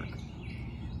volunteer work.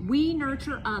 We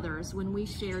nurture others when we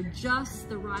share just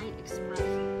the right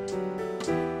expression.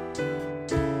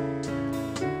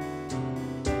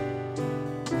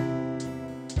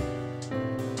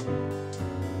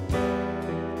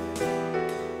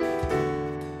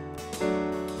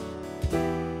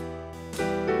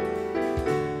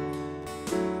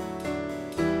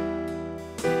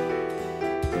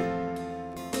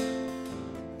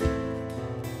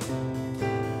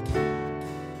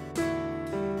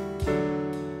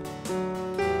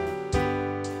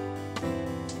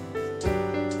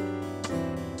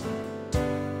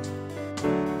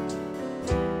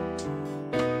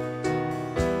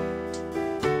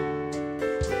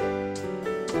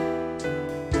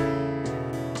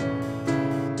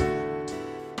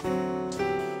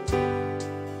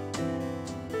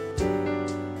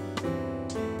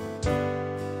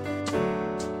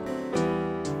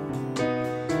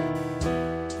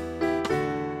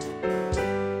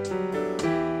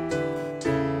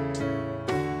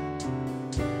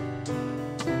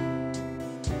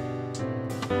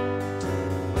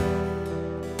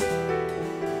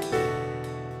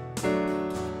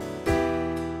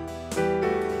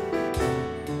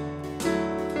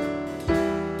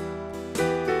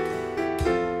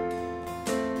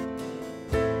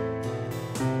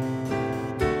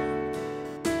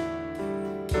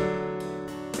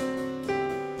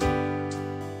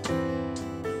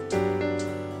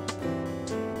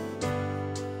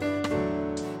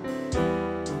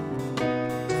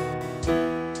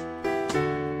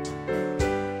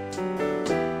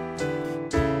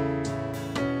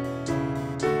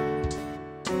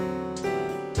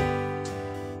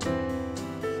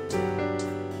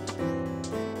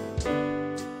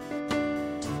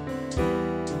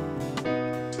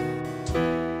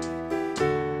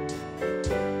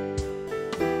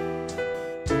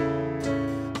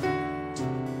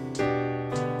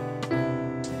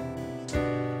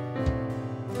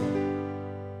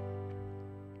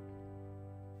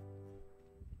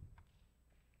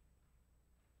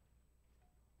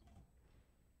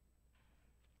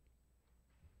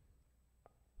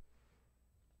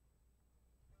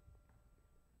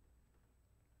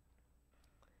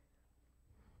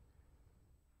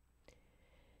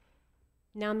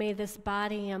 Now may this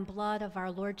body and blood of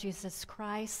our Lord Jesus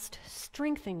Christ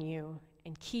strengthen you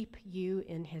and keep you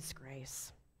in his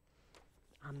grace.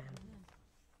 Amen.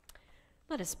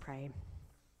 Let us pray.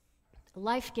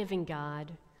 Life-giving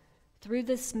God, through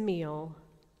this meal,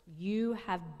 you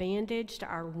have bandaged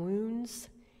our wounds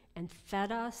and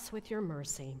fed us with your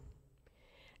mercy.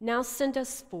 Now send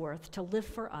us forth to live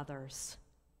for others,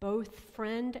 both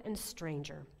friend and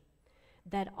stranger,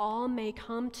 that all may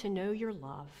come to know your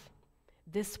love.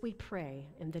 This we pray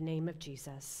in the name of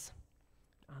Jesus.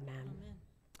 Amen. Amen.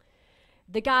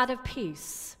 The God of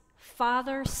peace,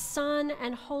 Father, Son,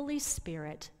 and Holy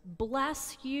Spirit,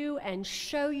 bless you and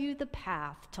show you the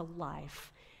path to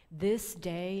life this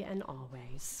day and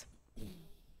always.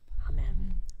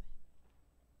 Amen.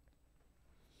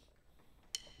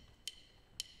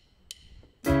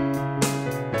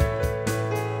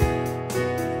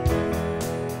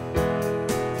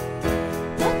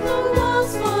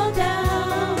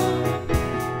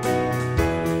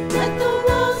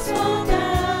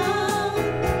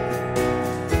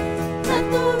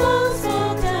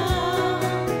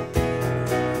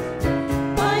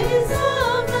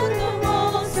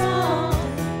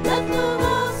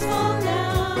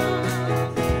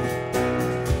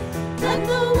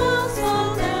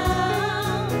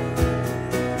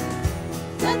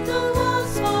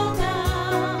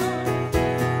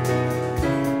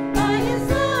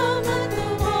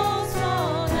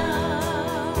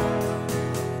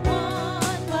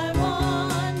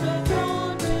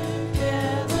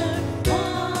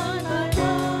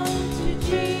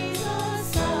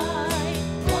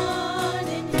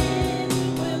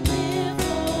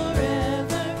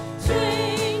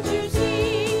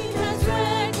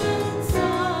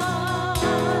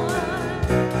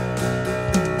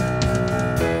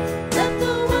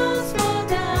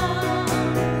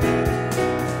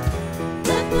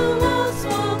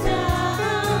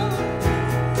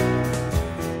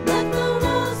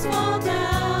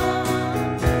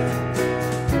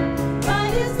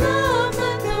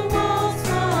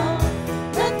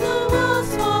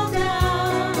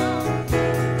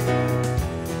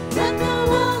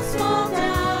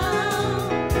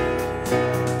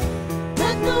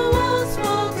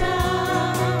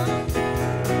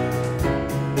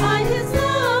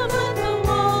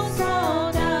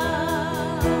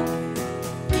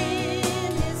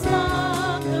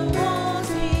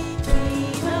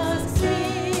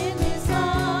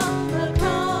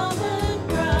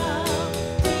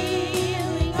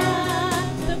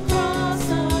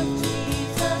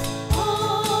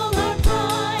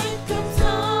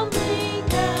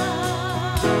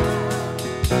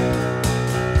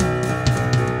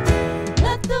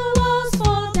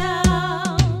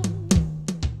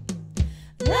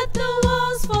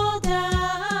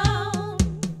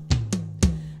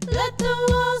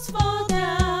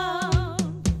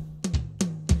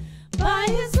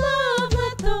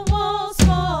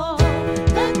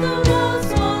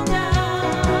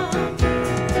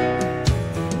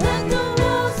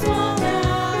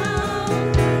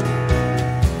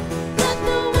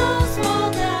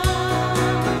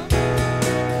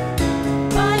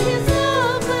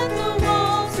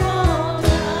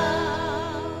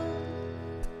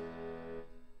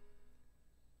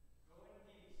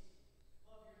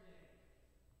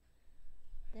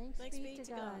 Thanks be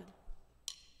to God.